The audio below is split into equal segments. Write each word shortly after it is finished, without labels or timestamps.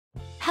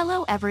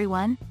Hello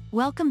everyone,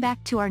 welcome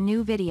back to our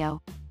new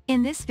video.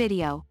 In this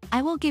video,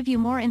 I will give you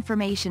more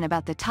information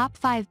about the top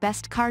 5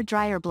 best car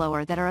dryer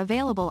blower that are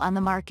available on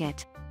the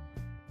market.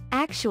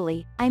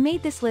 Actually, I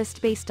made this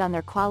list based on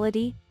their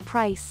quality,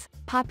 price,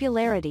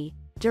 popularity,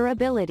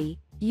 durability,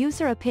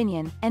 user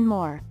opinion, and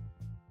more.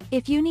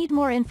 If you need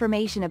more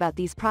information about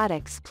these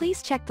products,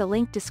 please check the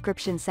link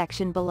description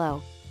section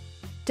below.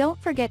 Don't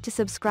forget to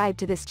subscribe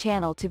to this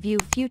channel to view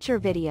future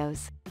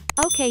videos.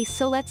 Okay,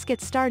 so let's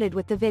get started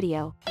with the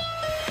video.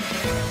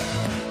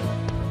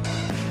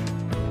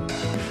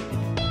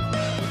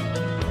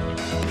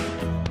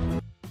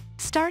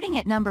 Starting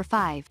at number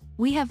 5,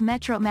 we have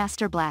Metro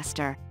Master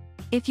Blaster.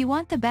 If you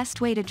want the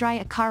best way to dry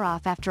a car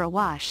off after a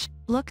wash,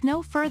 look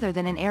no further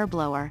than an air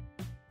blower.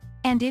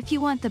 And if you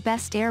want the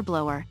best air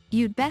blower,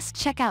 you'd best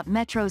check out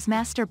Metro's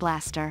Master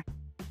Blaster.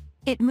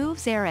 It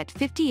moves air at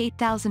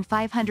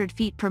 58,500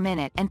 feet per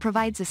minute and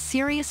provides a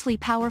seriously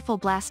powerful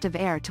blast of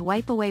air to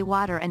wipe away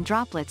water and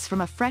droplets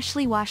from a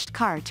freshly washed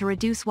car to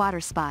reduce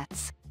water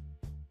spots.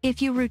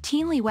 If you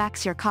routinely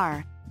wax your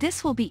car,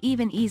 this will be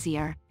even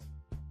easier.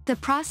 The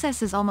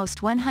process is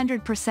almost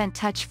 100%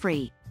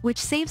 touch-free, which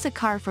saves a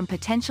car from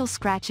potential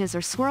scratches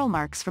or swirl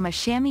marks from a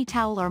chamois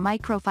towel or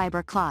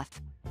microfiber cloth,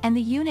 and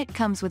the unit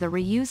comes with a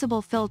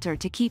reusable filter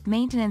to keep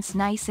maintenance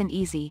nice and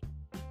easy.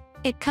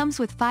 It comes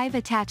with 5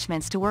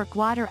 attachments to work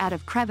water out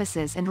of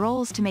crevices and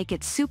rolls to make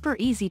it super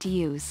easy to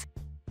use.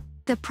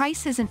 The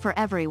price isn't for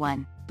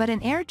everyone, but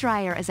an air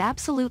dryer is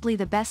absolutely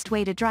the best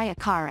way to dry a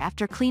car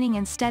after cleaning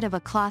instead of a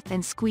cloth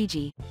and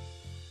squeegee.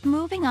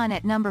 Moving on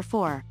at number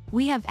 4,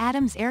 we have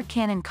Adams Air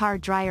Cannon Car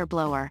Dryer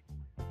Blower.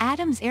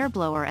 Adams Air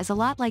Blower is a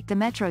lot like the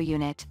Metro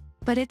unit,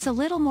 but it's a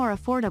little more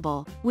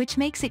affordable, which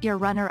makes it your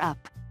runner-up.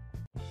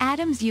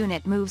 Adams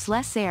unit moves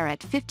less air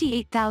at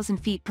 58,000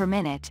 feet per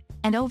minute,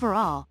 and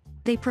overall,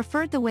 they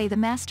preferred the way the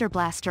Master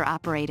Blaster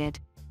operated.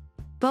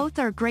 Both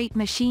are great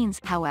machines,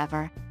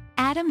 however.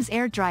 Adams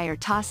Air Dryer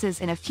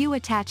tosses in a few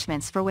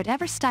attachments for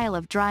whatever style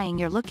of drying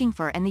you're looking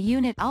for, and the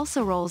unit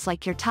also rolls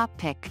like your top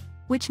pick,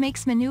 which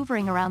makes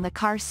maneuvering around the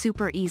car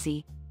super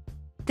easy.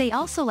 They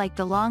also like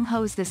the long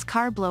hose this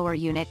car blower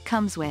unit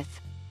comes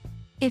with.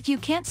 If you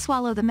can't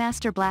swallow the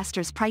Master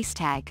Blaster's price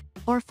tag,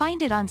 or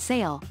find it on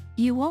sale,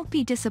 you won't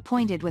be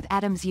disappointed with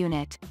Adams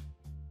unit.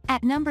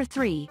 At number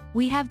 3,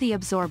 we have the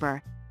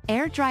Absorber.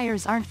 Air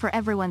dryers aren't for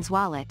everyone's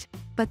wallet,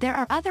 but there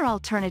are other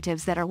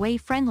alternatives that are way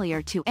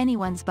friendlier to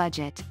anyone's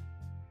budget.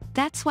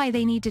 That's why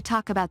they need to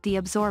talk about the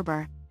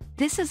Absorber.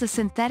 This is a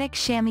synthetic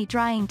chamois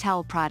drying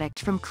towel product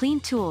from Clean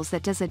Tools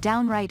that does a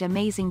downright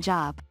amazing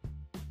job.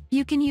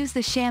 You can use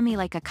the chamois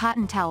like a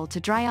cotton towel to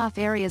dry off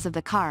areas of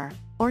the car,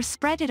 or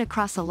spread it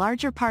across a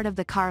larger part of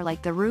the car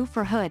like the roof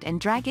or hood and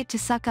drag it to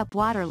suck up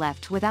water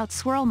left without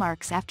swirl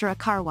marks after a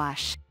car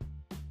wash.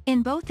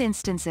 In both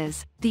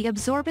instances, the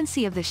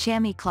absorbency of the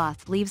chamois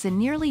cloth leaves a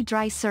nearly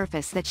dry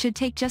surface that should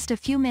take just a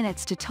few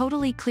minutes to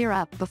totally clear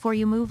up before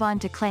you move on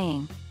to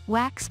claying,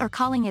 wax, or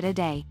calling it a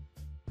day.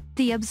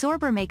 The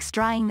Absorber makes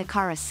drying the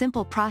car a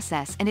simple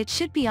process, and it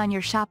should be on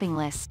your shopping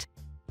list.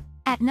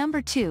 At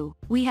number 2,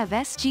 we have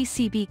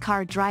SGCB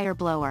Car Dryer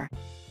Blower.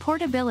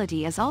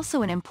 Portability is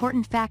also an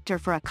important factor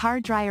for a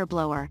car dryer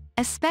blower,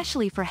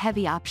 especially for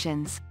heavy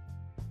options.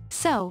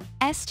 So,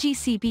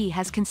 SGCB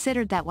has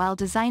considered that while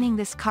designing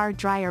this car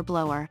dryer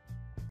blower.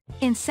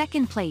 In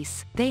second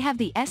place, they have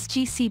the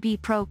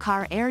SGCB Pro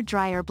Car Air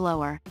Dryer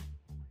Blower.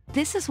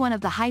 This is one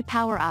of the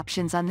high-power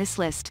options on this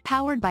list,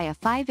 powered by a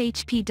 5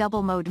 HP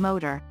double-mode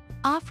motor,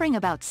 offering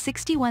about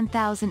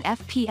 61,000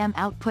 FPM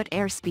output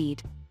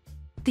airspeed.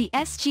 The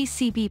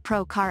SGCB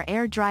Pro Car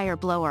Air Dryer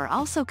Blower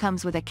also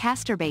comes with a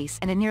caster base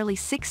and a nearly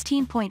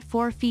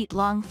 16.4 feet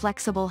long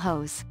flexible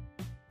hose.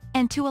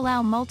 And to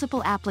allow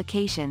multiple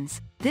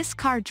applications, this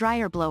car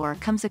dryer blower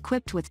comes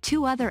equipped with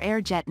 2 other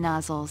air jet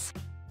nozzles.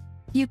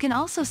 You can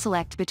also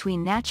select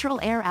between natural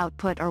air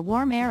output or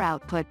warm air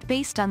output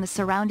based on the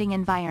surrounding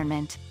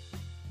environment.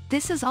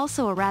 This is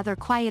also a rather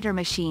quieter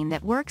machine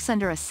that works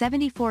under a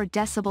 74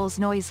 decibels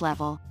noise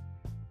level.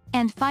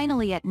 And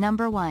finally at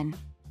number 1,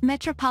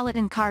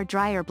 Metropolitan Car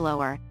Dryer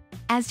Blower.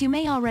 As you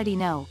may already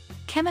know,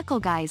 Chemical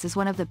Guys is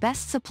one of the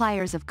best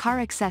suppliers of car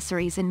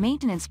accessories and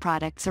maintenance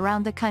products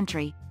around the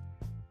country.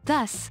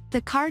 Thus,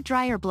 the car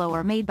dryer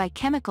blower made by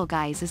Chemical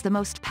Guys is the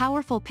most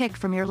powerful pick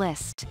from your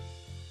list.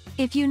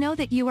 If you know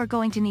that you are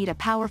going to need a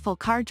powerful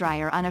car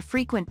dryer on a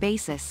frequent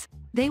basis,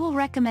 they will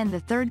recommend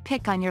the third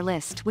pick on your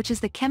list, which is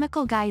the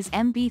Chemical Guys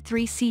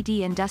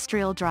MB3CD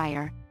Industrial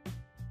Dryer.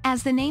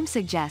 As the name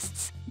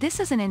suggests, this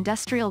is an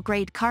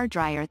industrial-grade car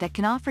dryer that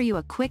can offer you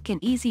a quick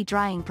and easy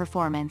drying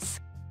performance.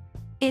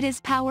 It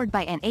is powered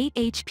by an 8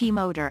 HP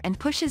motor and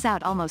pushes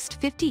out almost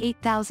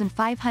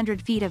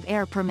 58,500 feet of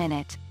air per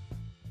minute.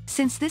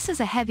 Since this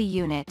is a heavy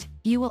unit,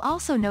 you will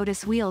also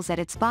notice wheels at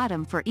its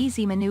bottom for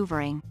easy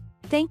maneuvering.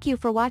 Thank you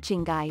for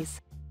watching, guys.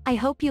 I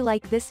hope you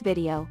like this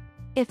video.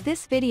 If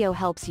this video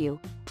helps you,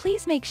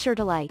 please make sure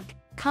to like,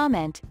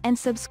 comment, and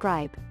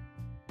subscribe.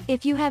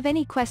 If you have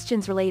any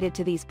questions related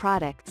to these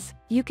products,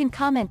 you can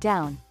comment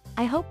down.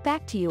 I hope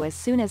back to you as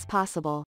soon as possible.